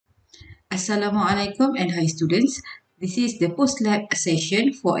Assalamualaikum and hi students. This is the post-lab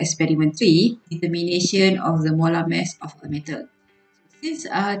session for experiment 3, determination of the molar mass of a metal. Since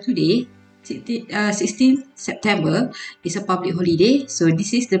today, 16th September is a public holiday, so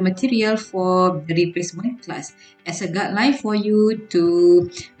this is the material for the replacement class as a guideline for you to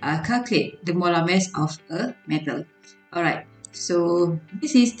calculate the molar mass of a metal. Alright, so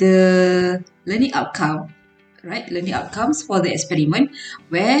this is the learning outcome, right? Learning outcomes for the experiment,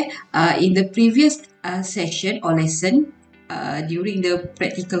 where in the previous session or lesson during the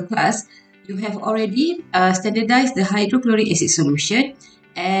practical class, you have already standardized the hydrochloric acid solution,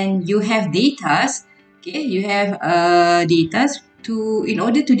 and you have data. Okay, you have data to in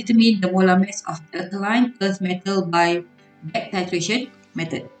order to determine the molar mass of alkaline earth metal by back titration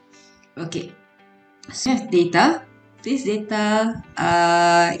method. Okay, so you have data. This data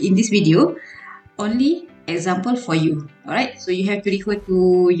in this video only example for you. Alright, so you have to refer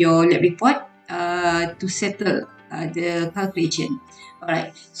to your lab report to settle the calculation.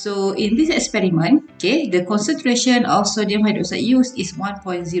 Alright, so in this experiment, okay, the concentration of sodium hydroxide used is 1.0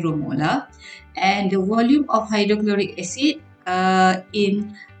 molar, and the volume of hydrochloric acid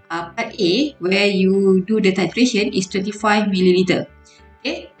in part A, where you do the titration, is 25 milliliter.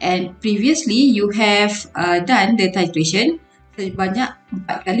 Okay, and previously you have done the titration sebanyak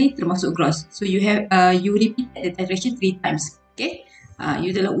 4 kali termasuk gross. So you have you repeat the titration 3 times. Okay, you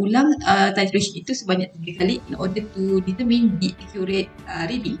telah ulang titration itu sebanyak 3 kali in order to determine the accurate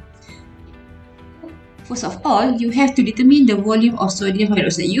reading. First of all, you have to determine the volume of sodium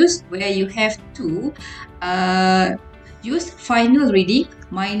hydroxide used, where you have to use final reading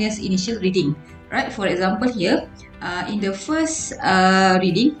minus initial reading. Right? For example, here in the first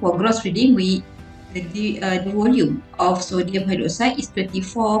reading, for gross reading, the volume of sodium hydroxide is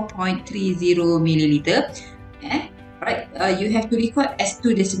 24.30 milliliter. Right, you have to record as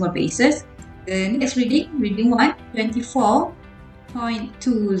 2 decimal places. The next reading 1, 24.20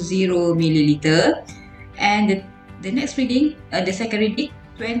 milliliter, and the next reading, the second reading,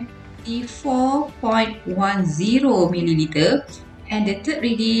 24.10 milliliter, and the third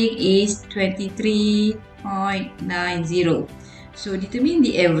reading is 23.90. So determine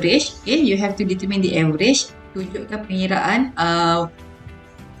the average. Okay, you have to determine the average. Tunjukkan pengiraan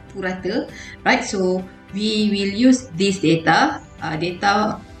purata. Right, so we will use this data.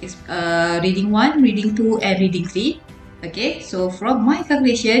 Data is reading 1, reading 2, and reading 3. Okay, so from my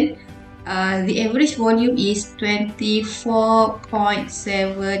calculation, the average volume is 24.7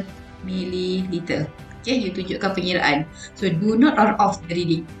 milliliter. Okay, you tunjukkan pengiraan. So do not round off the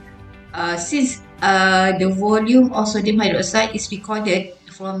reading. Since the volume of sodium hydroxide is recorded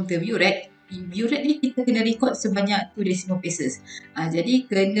from the burette ni kita kena record sebanyak 2 decimal places. Jadi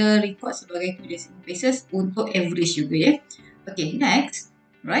kena record sebagai 2 decimal places untuk average juga ya. Okay, next,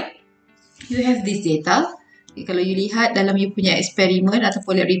 right? You have this data. Okay, kalau you lihat dalam you punya eksperimen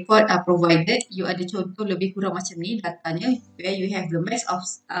ataupun lab report provided, you ada contoh lebih kurang macam ni datanya, where you have the mass of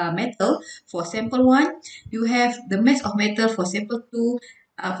metal for sample 1, you have the mass of metal for sample 2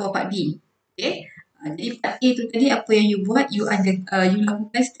 for part B. Okay, jadi part A tu tadi apa yang you buat, you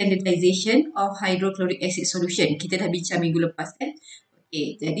lakukan standardization of hydrochloric acid solution. Kita dah bincang minggu lepas kan.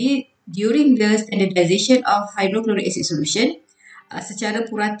 Okay, jadi during the standardization of hydrochloric acid solution, secara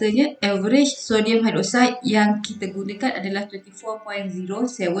puratanya average sodium hydroxide yang kita gunakan adalah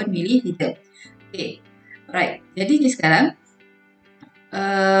 24.07 milliliter. Okay, right. Jadi ni sekarang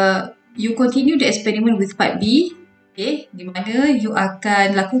you continue the experiment with part B. Okay, di mana you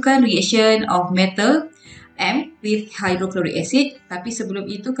akan lakukan reaction of metal M with hydrochloric acid. Tapi sebelum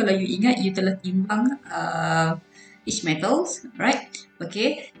itu, kalau you ingat, you telah timbang each metals, right?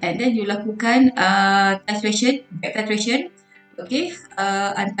 Okay, and then you lakukan titration, back titration. Okay,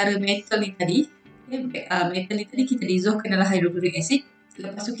 antara metal ni tadi, okay, metal ni tadi kita dissolvekan dalam hydrochloric acid.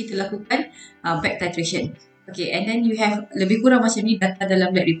 Lepas tu kita lakukan back titration. Okay, and then you have lebih kurang macam ni data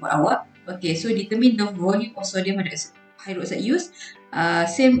dalam lab report awak. Okay, so determine the volume of sodium hydroxide used.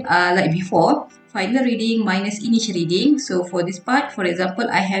 Same like before, final reading minus initial reading. So for this part, for example,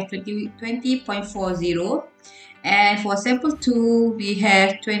 I have 20.40, and for sample 2, we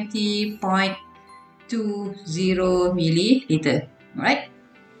have 20.20 milliliter. Alright.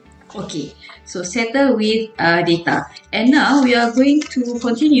 Okay, so settle with data. And now we are going to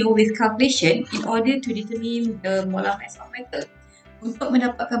continue with calculation in order to determine the molar mass of metal. Untuk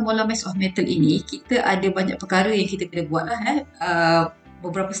mendapatkan molar mass of metal ini, kita ada banyak perkara yang kita kena buat lah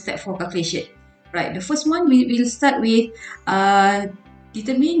beberapa step for calculation. Right, the first one we will start with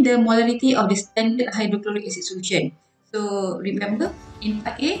determine the molarity of the standard hydrochloric acid solution. So remember, in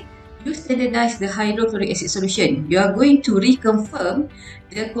part A, you standardize the hydrochloric acid solution, you are going to reconfirm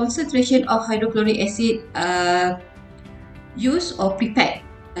the concentration of hydrochloric acid used or prepared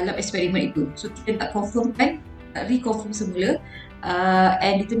dalam eksperimen itu. So kita nak confirmkan, reconfirm semula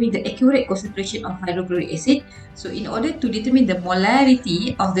and determine the accurate concentration of hydrochloric acid. So in order to determine the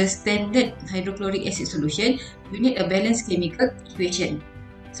molarity of the standard hydrochloric acid solution, you need a balanced chemical equation.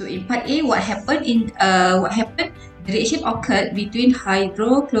 So in part A, what happened? The reaction occurred between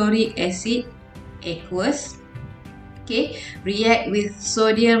hydrochloric acid aqueous, okay, react with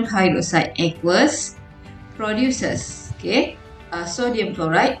sodium hydroxide aqueous, produces, okay, sodium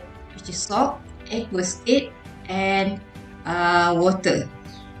chloride, which is salt, aqueous state, and water,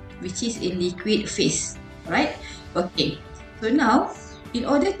 which is in liquid phase. Right? Okay. So now, in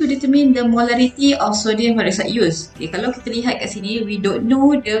order to determine the molarity of sodium hydroxide used, okay, kalau kita lihat kat sini, we don't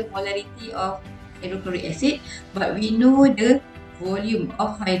know the molarity of hydrochloric acid, but we know the volume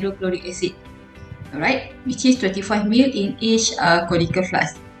of hydrochloric acid. Alright, which is 25 ml in each conical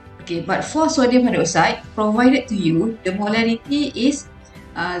flask. Okay, but for sodium hydroxide provided to you, the molarity is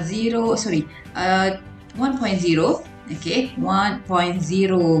 1.0, okay,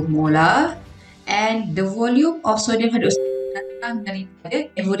 1.0 molar, and the volume of sodium hydroxide datang daripada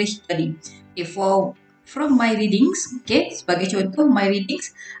average tadi. Okay, from my readings, okay, sebagai contoh, my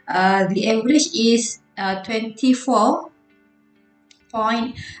readings, the average is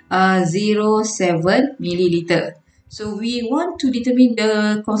 24.07 milliliter. So we want to determine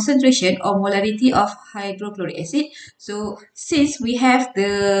the concentration or molarity of hydrochloric acid. So since we have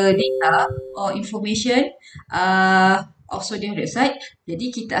the data or information of sodium hydroxide,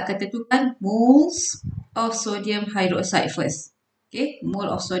 jadi kita akan tentukan moles of sodium hydroxide first. Okay, mole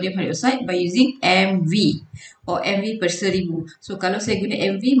of sodium hydroxide by using MV or MV per 1000. So kalau saya guna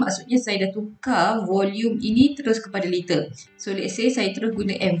MV, maksudnya saya dah tukar volume ini terus kepada liter. So let's say saya terus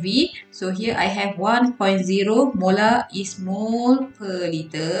guna MV. So here I have 1.0 molar is mole per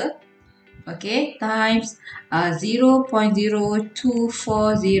liter. Okay, times 0.02407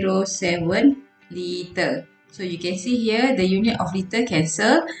 liter. So you can see here the unit of liter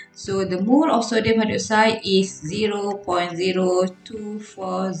cancel. So the mole of sodium hydroxide is 0.0240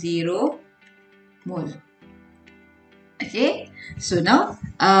 mole. Okay, so now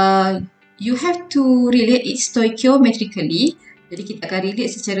you have to relate it stoichiometrically. Jadi kita akan relate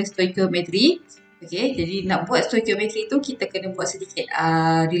secara stoichiometry. Okay, jadi nak buat stoichiometry tu kita kena buat sedikit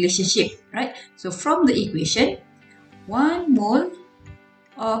relationship, right? So from the equation, 1 mole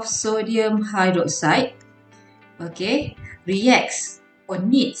of sodium hydroxide, okay, reacts or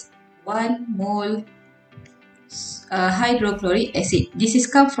needs 1 mole hydrochloric acid. This is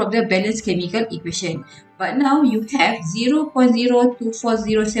come from the balanced chemical equation. But now you have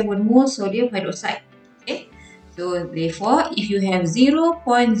 0.02407 mole sodium hydroxide. Okay, so therefore, if you have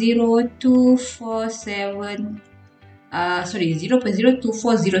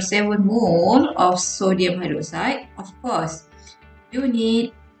 0.0247 mole of sodium hydroxide, of course, you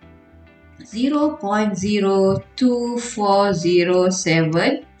need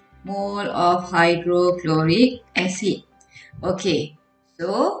 0.0247 mole of hydrochloric acid. Okay,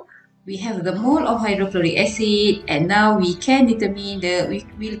 so we have the mole of hydrochloric acid, and now we can determine we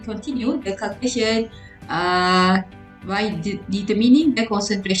will continue the calculation by determining the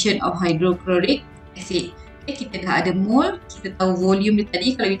concentration of hydrochloric acid. Okay, kita dah ada mole, kita tahu volume dia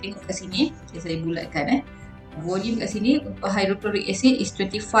tadi. Kalau kita tengok kat sini, okay, saya bulatkan volume kat sini untuk hydrochloric acid is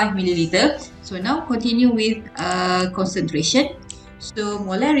 25 ml. So now continue with concentration. So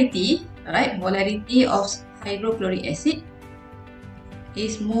molarity, right? Molarity of hydrochloric acid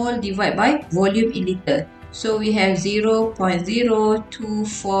is mole divided by volume in liter. So we have 0.0247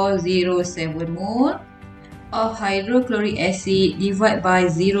 mole of hydrochloric acid divided by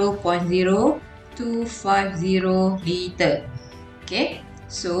 0.0250 liter. Okay.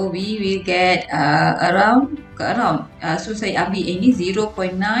 So we will get around. So saya ambil ini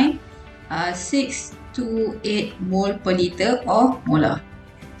 0.9628 mole per liter of molar.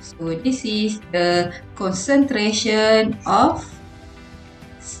 So this is the concentration of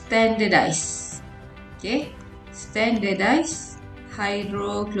standardized, okay, standardized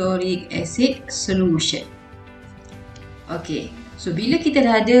hydrochloric acid solution. Okay. So bila kita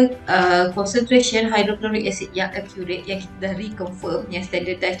dah ada concentration hydrochloric acid yang accurate, yang kita dah reconfirm, yang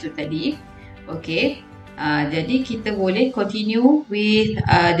standardized tu tadi, okay, jadi kita boleh continue with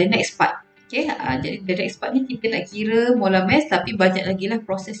the next part. Okay, jadi the next part ni kita nak kira molar mass, tapi banyak lagi lah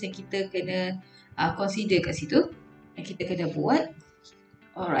proses yang kita kena consider kat situ, yang kita kena buat.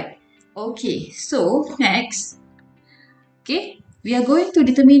 Alright, okay, so next, okay, we are going to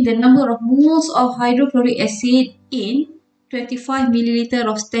determine the number of moles of hydrochloric acid in 25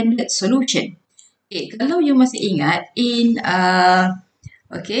 ml of standard solution. Okay, kalau you masih ingat in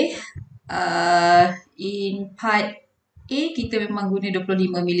in part A kita memang guna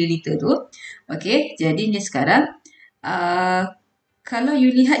 25 ml tu. Okay, jadinya sekarang kalau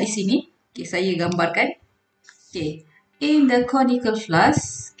you lihat di sini, okay, saya gambarkan. Okay, in the conical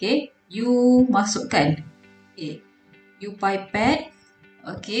flask, okay, you masukkan, okay, you pipette,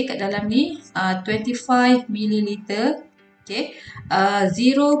 okay, kat dalam ni 25 ml, okay,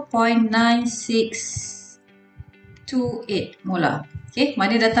 0.9628 molar. Okay,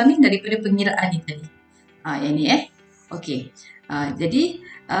 mana datang ni? Daripada pengiraan ni tadi. Yang ni okay. Jadi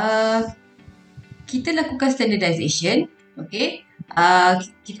kita lakukan standardization, okay.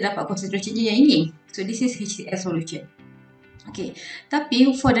 Kita dapat konsentrasinya yang ini. So this is HCl solution. Okay,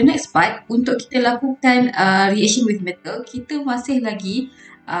 tapi for the next part, untuk kita lakukan reaction with metal, kita masih lagi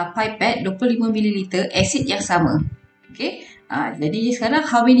pipette 25 ml acid yang sama. Okay, jadi sekarang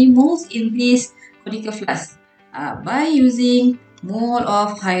how many moles in this conical flask? By using mole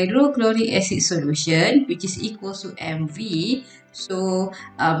of hydrochloric acid solution, which is equal to mV, so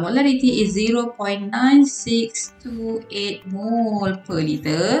molarity is 0.9628 mole per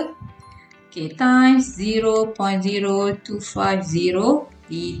liter, okay, times 0.0250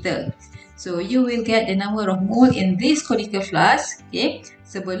 liter. So you will get the number of mole in this conical flask, okay.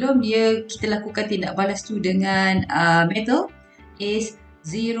 Sebelum kita lakukan tindak balas tu dengan metal is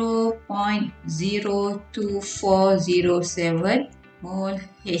 0.02407 mole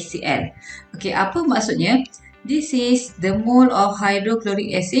HCl. Okay, apa maksudnya? This is the mole of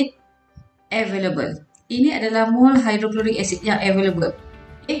hydrochloric acid available. Ini adalah mole hydrochloric acid yang available.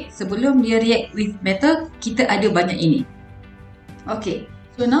 Okay, sebelum dia react with metal, kita ada banyak ini. Okay,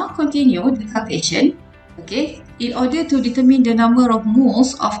 so now continue the calculation. Okay, in order to determine the number of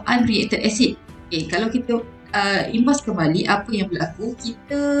moles of unreacted acid. Okay, kalau kita imbas kembali apa yang berlaku,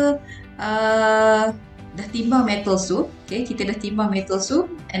 kita dah timbang metal tu, okay, kita dah timbang metal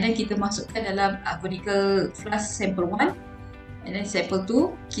tu, and then kita masukkan dalam conical flask sample 1, and then sample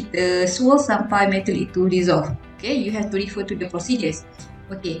 2 kita swirl sampai metal itu dissolve. Okay, you have to refer to the procedures.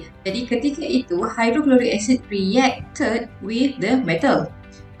 Okay, jadi ketika itu hydrochloric acid reacted with the metal.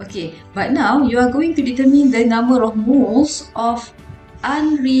 Okay, but now you are going to determine the number of moles of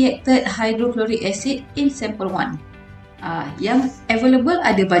unreacted hydrochloric acid in sample 1. Yang available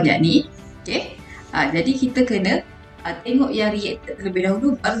ada banyak ni. Okay. Jadi kita kena tengok yang reacted terlebih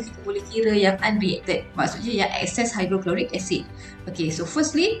dahulu, baru kita boleh kira yang unreacted. Maksudnya yang excess hydrochloric acid. Okay, so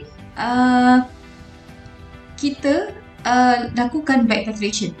firstly kita lakukan back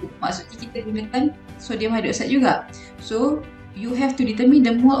titration tu. Maksudnya kita gunakan sodium hydroxide juga. So you have to determine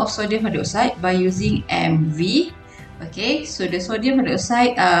the mole of sodium hydroxide by using MV. Okay, so the sodium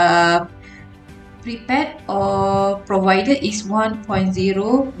hydroxide prepared or provided is 1.0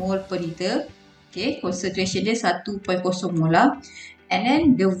 mole per liter. Okay, concentration dia 1.0 molar. And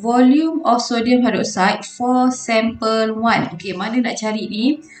then the volume of sodium hydroxide for sample 1. Okay, mana nak cari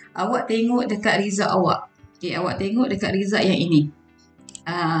ni? Awak tengok dekat result awak. Okay, awak tengok dekat result yang ini.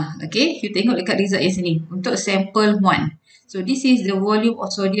 Okay, you tengok dekat result yang sini. Untuk sample 1. So this is the volume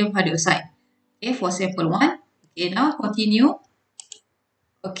of sodium hydroxide. Okay, for sample 1. Okay, now continue.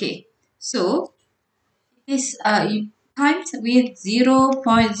 Okay, so this times with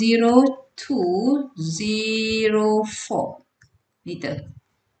 0.0204 liter.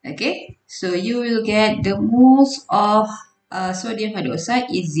 Okay, so you will get the moles of sodium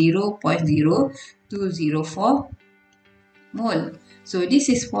hydroxide is 0.0204 mole. So this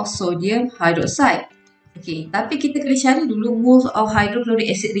is for sodium hydroxide. Okay, tapi kita kena cari dulu moles of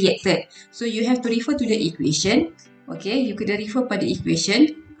hydrochloric acid reacted. So you have to refer to the equation. Okay, you kena refer pada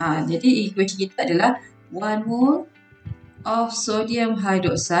equation. Jadi equation kita adalah 1 mole of sodium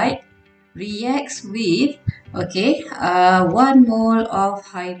hydroxide reacts with 1 mole of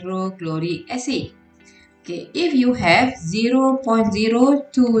hydrochloric acid. Okay, if you have 0.0204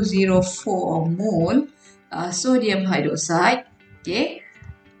 mole sodium hydroxide, okay,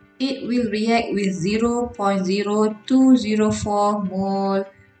 it will react with 0.0204 mole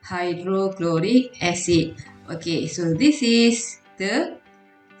hydrochloric acid. Okay, so this is the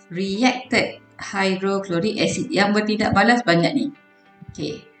reacted hydrochloric acid yang bertindak balas banyak ni.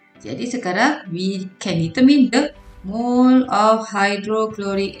 Okay, jadi sekarang we can determine the mole of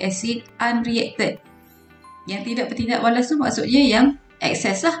hydrochloric acid unreacted. Yang tidak bertindak balas tu maksudnya yang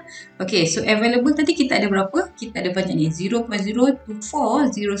excess lah. Okay, so available tadi kita ada berapa? Kita ada banyak ni,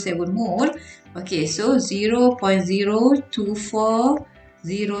 0.02407 mole. Okay, so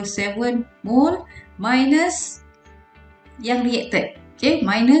 0.02407 mole minus yang reacted. Okay,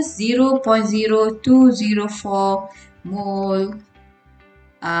 minus 0.0204 mole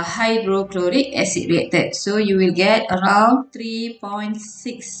hydrochloric acid reacted. So you will get around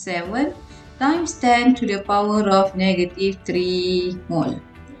 3.67 times 10 to the power of negative 3 mole.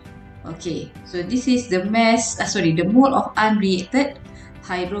 Okay, so this is the the mole of unreacted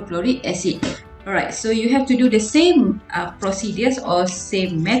hydrochloric acid. Alright, so you have to do the same procedures or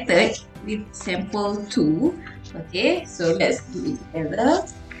same method with sample 2. Okay, so let's do it together.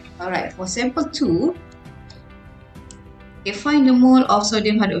 Alright, for sample 2, okay, find the mole of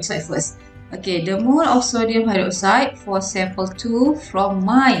sodium hydroxide first. Okay, the mole of sodium hydroxide for sample 2 from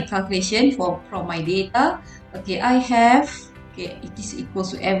my calculation, from my data. Okay, I have, okay, it is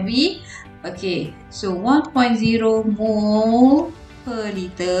equals to MV. Okay, so 1.0 mole per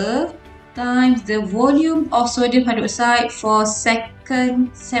liter times the volume of sodium hydroxide for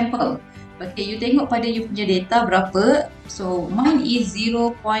second sample. Okay, you tengok pada you punya data berapa. So, mine is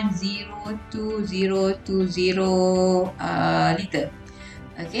 0.02020 liter.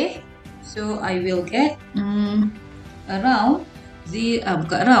 Okay, so I will get around,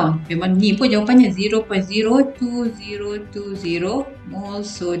 bukan around, memang ni pun jawapannya 0.02020 mole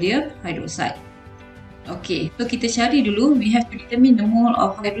sodium hydroxide. Okay, so kita cari dulu, we have to determine the mole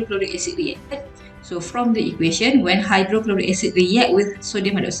of hydrochloric acid reacted. So, from the equation, when hydrochloric acid react with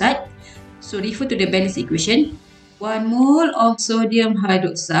sodium hydroxide, so refer to the balance equation. 1 mole of sodium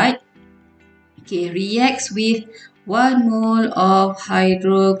hydroxide, okay, reacts with 1 mole of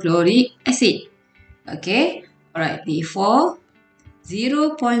hydrochloric acid. Okay, alright, therefore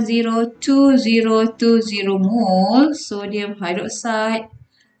 0.02020 mole sodium hydroxide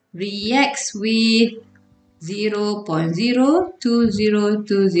reacts with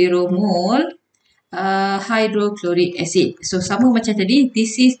 0.02020 mole hydrochloric acid. So sama macam tadi,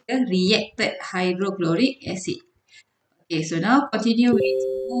 this is the reacted hydrochloric acid. Okay, so now continue with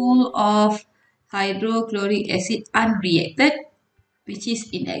mole of hydrochloric acid unreacted, which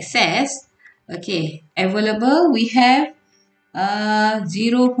is in excess. Okay, available we have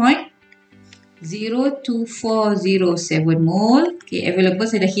 0.02407 mole. Okay, available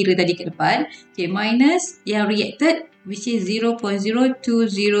saya dah kira tadi ke depan. Okay, minus yang reacted, which is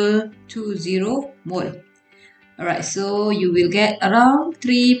 0.02020 mole. Alright, so you will get around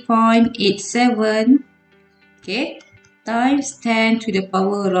 3.87, okay, times 10 to the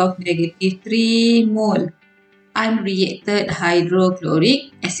power of negative 3 mole unreacted hydrochloric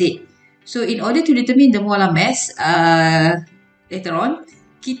acid. So, in order to determine the molar mass later on,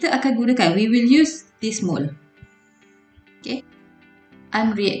 kita akan gunakan, we will use this mole. Okay,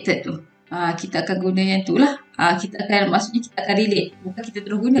 unreacted tu. Kita akan guna yang tu lah. Maksudnya kita akan relate. Bukan kita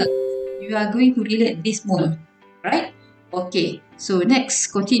terus guna. You are going to relate this mole. Right? Okay. So, next,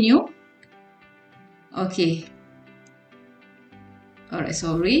 continue. Okay. Alright,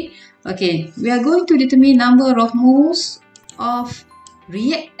 sorry. Okay. We are going to determine number of moles of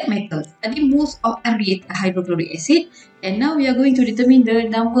reacted metal. Tadi moles of unreacted hydrochloric acid. And now we are going to determine the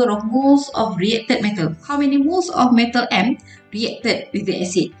number of moles of reacted metal. How many moles of metal M reacted with the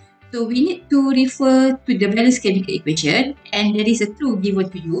acid? So we need to refer to the balanced chemical equation, and there is a clue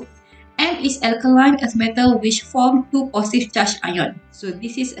given to you. M is alkaline earth metal which form 2 positive charged ion. So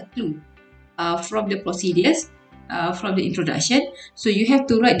this is a clue from the procedures, from the introduction. So you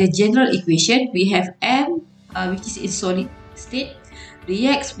have to write the general equation. We have M, which is in solid state,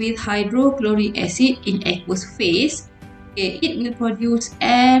 reacts with hydrochloric acid in aqueous phase. Okay, it will produce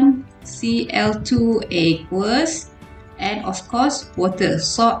MCl2 aqueous, and of course water,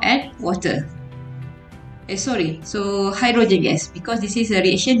 salt and water. So hydrogen gas, because this is a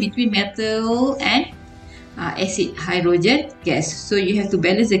reaction between metal and acid, hydrogen gas. So you have to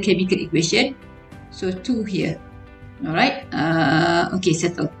balance the chemical equation. So 2 here. Alright. Okay,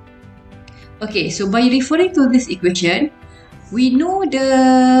 settle. Okay, so by referring to this equation, we know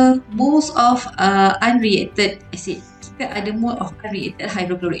the moles of unreacted acid. Kita ada mole of unreacted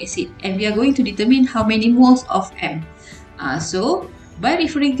hydrochloric acid, and we are going to determine how many moles of M. So by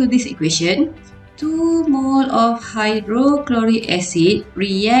referring to this equation, 2 mole of hydrochloric acid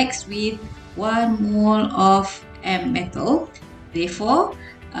reacts with 1 mole of M metal. Therefore,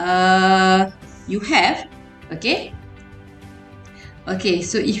 you have, okay,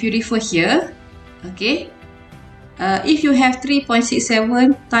 so if you refer here, okay, if you have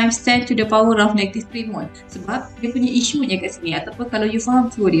 3.67 times 10 to the power of negative 3 mole. Sebab dia punya isunya kat sini, ataupun kalau you faham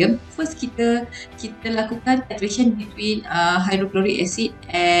theorem, first kita lakukan titration between hydrochloric acid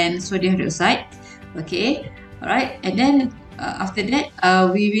and sodium hydroxide. Okay, alright, and then after that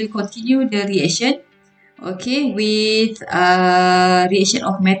we will continue the reaction, okay, with reaction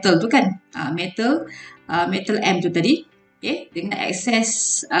of metal tu kan, metal M tu tadi. Okay, dengan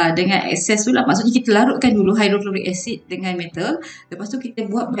akses tu lah, maksudnya kita larutkan dulu hydrochloric acid dengan metal, lepas tu kita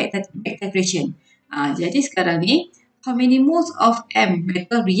buat back titration. Jadi sekarang ni, how many moles of M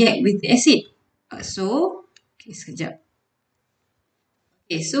metal react with the acid? Okay, sekejap.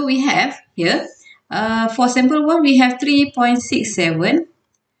 Okay, so we have here, for sample 1, we have 3.67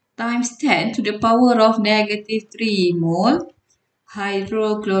 times 10 to the power of negative 3 mole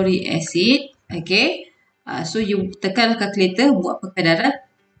hydrochloric acid. Okay, so you tekan calculator, buat perkadaran.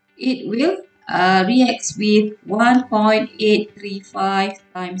 It will reacts with 1.835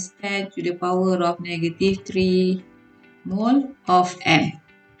 times 10 to the power of negative 3 mole of M.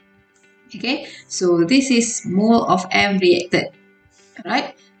 Okay, so this is mole of M reacted.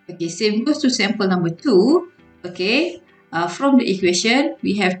 Alright. Okay, same goes to sample number 2. Okay, from the equation,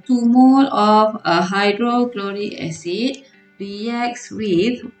 we have 2 mole of hydrochloric acid reacts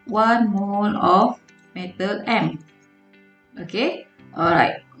with 1 mole of metal M. Okay,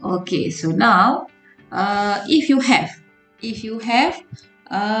 alright. Okay, so now, if you have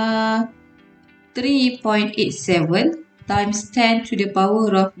 3.87 times 10 to the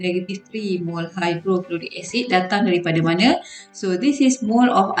power of negative 3 mole hydrochloric acid datang daripada mana? So, this is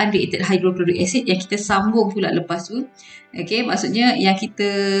mole of unreacted hydrochloric acid yang kita sambung pula lepas tu. Okay, maksudnya yang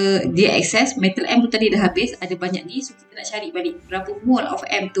dia access metal M tu tadi dah habis, ada banyak ni. So, kita nak cari balik berapa mole of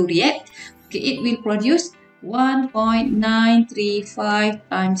M to react. Okay, it will produce 1.935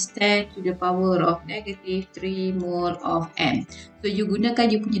 times 10 to the power of negative 3 mole of M. So, you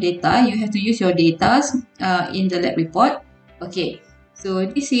gunakan you punya data. You have to use your data in the lab report. Okay, so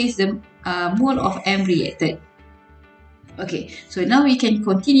this is the mole of M reacted. Okay, so now we can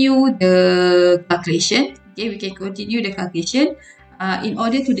continue the calculation. Okay, we can continue the calculation in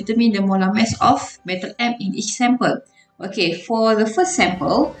order to determine the molar mass of metal M in each sample. Okay, for the first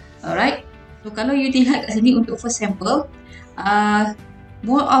sample, alright. So, kalau you lihat kat sini untuk first sample,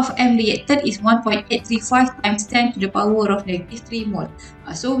 mole of M reacted is 1.835 times 10 to the power of negative 3 mole.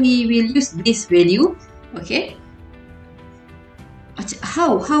 So, we will use this value. Okay.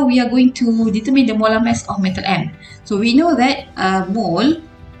 How we are going to determine the molar mass of metal M? So, we know that mole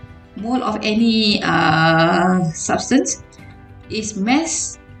of any substance is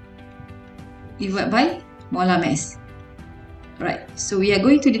mass divided by molar mass. Right, so we are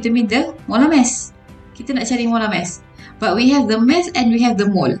going to determine the molar mass. Kita nak cari molar mass. But we have the mass and we have the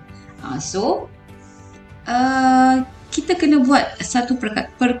mole. Kita kena buat satu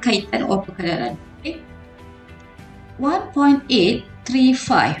perkaitan atau perkadaran. Okay.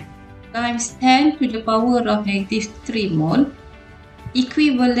 1.835 times 10 to the power of negative 3 mole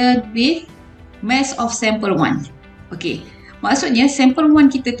equivalent with mass of sample 1. Okay, maksudnya sample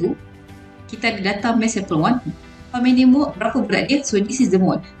 1 kita tu, kita ada data mass sample 1. How many mole? Berapa berat dia? So, this is the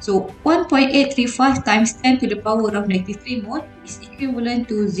mole. So, 1.835 times 10 to the power of negative 3 mole is equivalent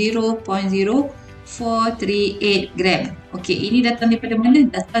to 0.0438 gram. Okay, ini datang daripada mana?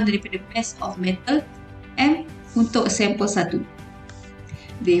 Datang daripada mass of metal M untuk sampel 1.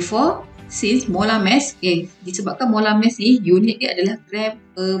 Therefore, since molar mass, disebabkan molar mass ni, unit dia adalah gram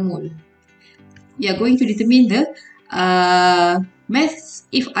per mole. We are going to determine the mass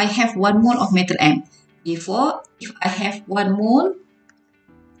if I have 1 mole of metal M. Therefore, if I have 1 mole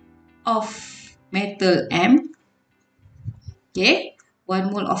of metal M, okay,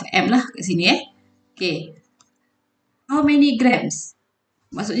 1 mole of M lah kat sini okay, how many grams?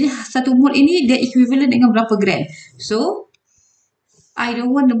 Maksudnya 1 mole ini dia equivalent dengan berapa gram? So, I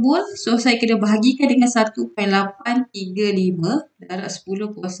don't want the mole, so saya kena bahagikan dengan 1.835 darab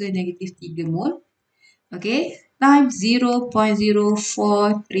 10 kuasa negatif 3 mole, okay, times 0.0438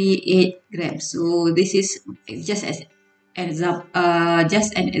 grams. So this is just an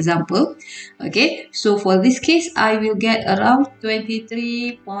example. Okay, so for this case, I will get around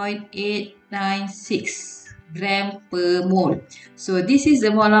 23.896 gram per mole. So this is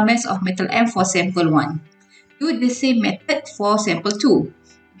the molar mass of metal M for sample 1. Do the same method for sample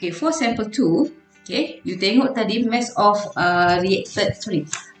 2. Okay, for sample 2, okay, you tengok tadi mass of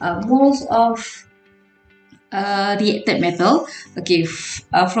moles of reacted metal. Okay,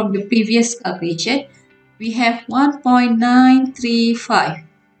 from the previous calculation, we have 1.935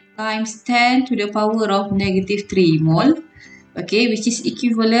 times 10 to the power of negative 3 mole. Okay, which is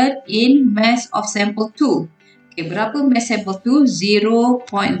equivalent in mass of sample 2. Okay, berapa mass sample 2?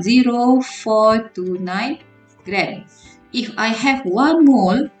 0.0429 gram. If I have 1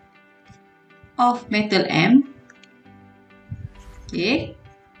 mole of metal M, okay,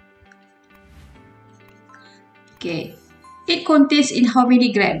 it contains in how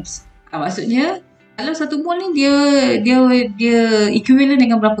many grams? Maksudnya, kalau 1 mole ni dia equivalent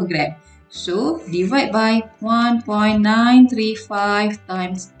dengan berapa gram? So divide by 1.935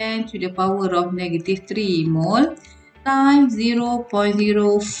 times 10 to the power of negative 3 mole times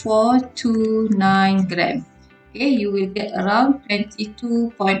 0.0429 gram. Okay, you will get around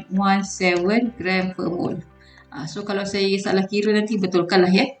 22.17 gram per mole. So kalau saya salah kira nanti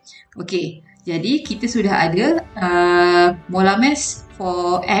betulkanlah ya. Okay, jadi kita sudah ada molar mass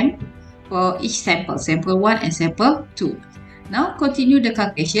for M for each sample, sample 1 and sample 2. Now continue the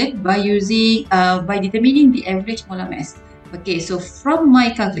calculation by determining the average molar mass. Okay, so from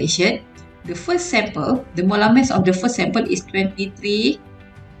my calculation, the first sample, the molar mass of the first sample is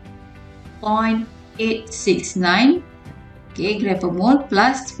 23.869 gram per mole,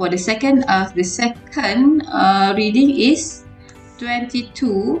 plus for the second reading is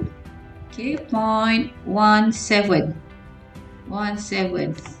 22.17.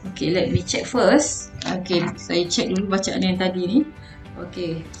 Okay, let me check first. Okay, saya check dulu bacaan yang tadi ni.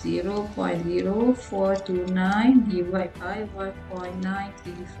 Okay, 0.0429 divide by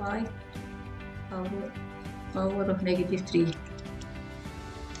 1.935 power of negative 3.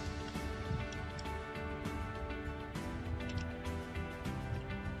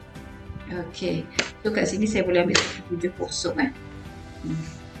 Okay, so kat sini saya boleh ambil 7 kosong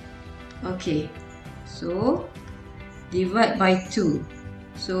Okay, so divide by 2.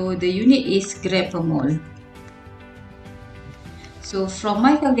 So the unit is gram per mole. So from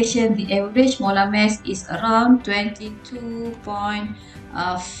my calculation, the average molar mass is around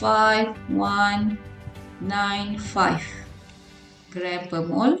 22.5195 gram per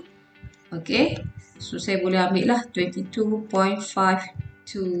mole. Okay, so saya boleh ambil lah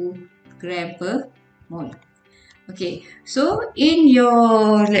 22.52 gram per mole. Okay, so in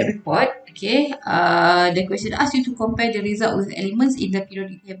your lab report, okay, the question asks you to compare the result with elements in the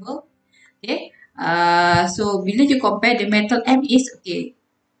periodic table. Okay, so bila you compare the metal M is, okay,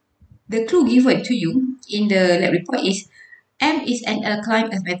 the clue given to you in the lab report is M is an alkaline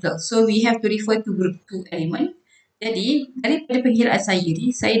earth metal. So we have to refer to group 2 element. Jadi daripada pengiraan saya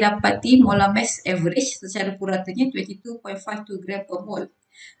ni, saya dapati molar mass average secara puratanya 22.52 gram per mole.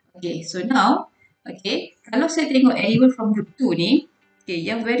 Okay, so now, okay, kalau saya tengok element from group 2 ni, okay,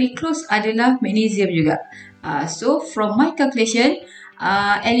 yang very close adalah magnesium juga. So from my calculation,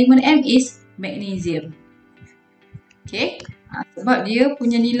 element M is magnesium. Okay, sebab dia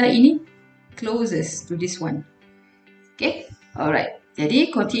punya nilai ini closest to this one. Okay, alright.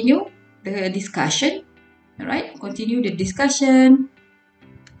 Jadi continue the discussion. Alright, continue the discussion.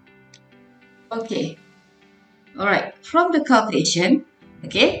 Okay, alright. From the calculation,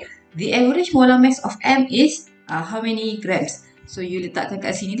 okay, the average molar mass of M is how many grams? So you letakkan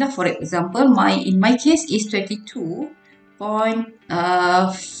kat sini lah. For example, in my case is 22.515.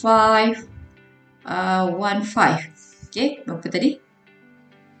 Okay, berapa tadi?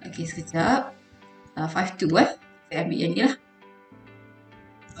 Okay, sekejap. 52 Saya ambil yang ni lah.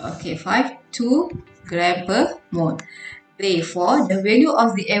 Okay, 52 gram per mole. Therefore, the value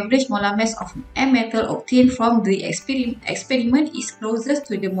of the average molar mass of M metal obtained from the experiment is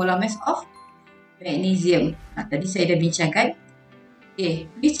closest to the molar mass of magnesium. Tadi saya dah bincangkan. Okay,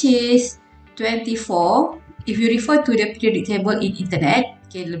 which is 24. If you refer to the periodic table in internet,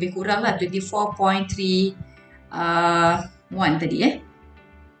 okay, lebih kurang lah 24.31 tadi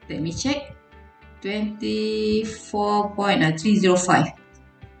Let me check. 24.305.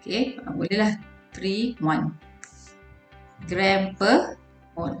 Okay, bolehlah 31 gram per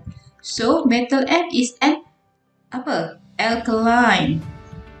mole. So metal M is an alkaline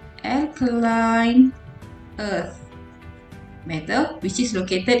earth metal which is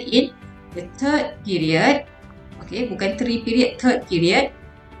located in the third period. Okay, bukan 3 period, third period,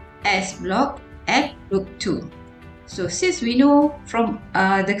 S block at group 2. So since we know from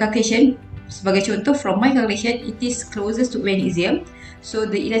the calculation, sebagai contoh from my calculation, it is closest to magnesium. So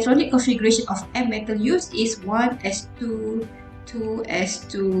the electronic configuration of M metal used is 1s2,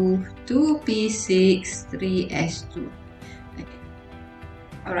 2s2, 2p6, 3s2. Okay.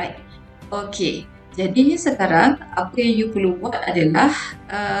 Alright. Okay. Jadinya sekarang apa yang you perlu buat adalah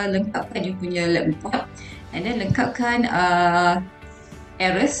lengkapkan you punya lab report and then lengkapkan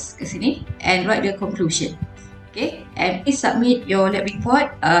errors ke sini and write the conclusion. Okay, and please submit your lab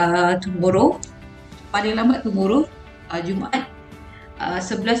report tomorrow, paling lambat tomorrow, Jumaat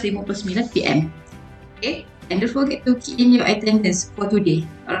 11:59 PM. Okay, and don't forget to key in your attendance for today.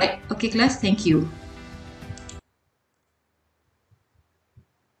 Alright, okay class, thank you.